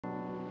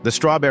The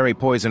strawberry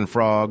poison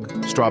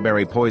frog,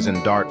 strawberry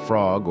poison dart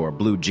frog, or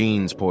blue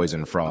jeans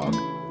poison frog,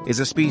 is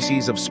a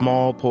species of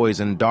small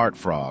poison dart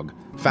frog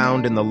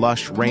found in the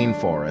lush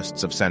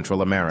rainforests of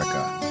Central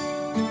America.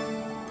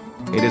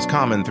 It is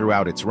common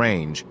throughout its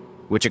range,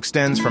 which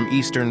extends from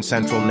eastern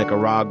central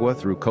Nicaragua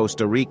through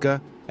Costa Rica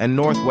and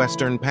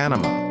northwestern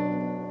Panamá.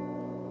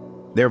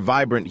 Their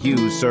vibrant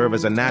hues serve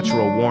as a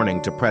natural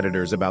warning to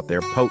predators about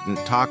their potent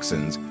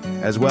toxins,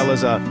 as well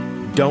as a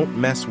 "don't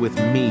mess with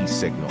me"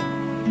 signal.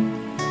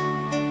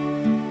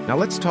 Now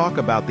let's talk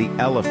about the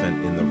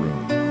elephant in the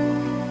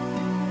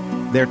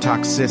room: their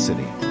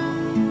toxicity.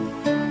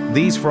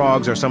 These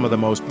frogs are some of the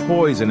most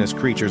poisonous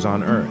creatures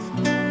on Earth.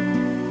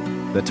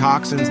 The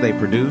toxins they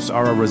produce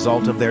are a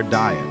result of their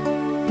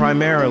diet,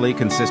 primarily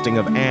consisting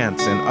of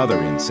ants and other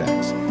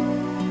insects.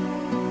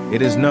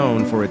 It is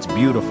known for its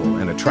beautiful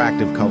and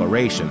attractive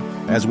coloration,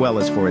 as well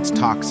as for its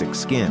toxic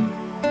skin.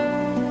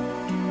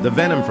 The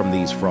venom from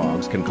these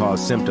frogs can cause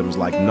symptoms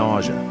like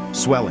nausea,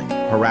 swelling,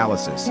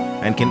 paralysis,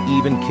 and can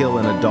even kill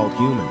an adult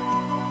human.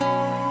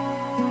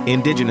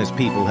 Indigenous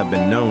people have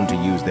been known to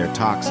use their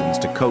toxins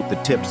to coat the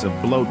tips of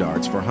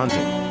blowdarts for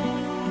hunting.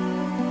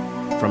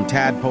 From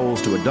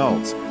tadpoles to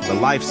adults, the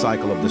life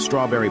cycle of the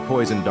strawberry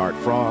poison dart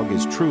frog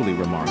is truly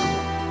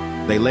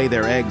remarkable. They lay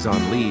their eggs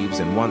on leaves,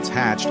 and once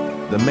hatched,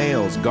 the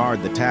males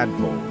guard the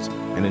tadpoles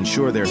and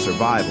ensure their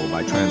survival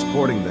by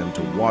transporting them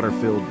to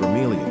water-filled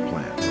bromeliad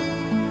plants.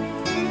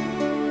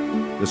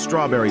 The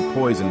strawberry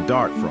poison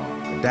dart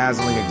frog, a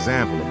dazzling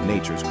example of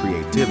nature's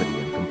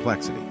creativity and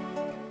complexity.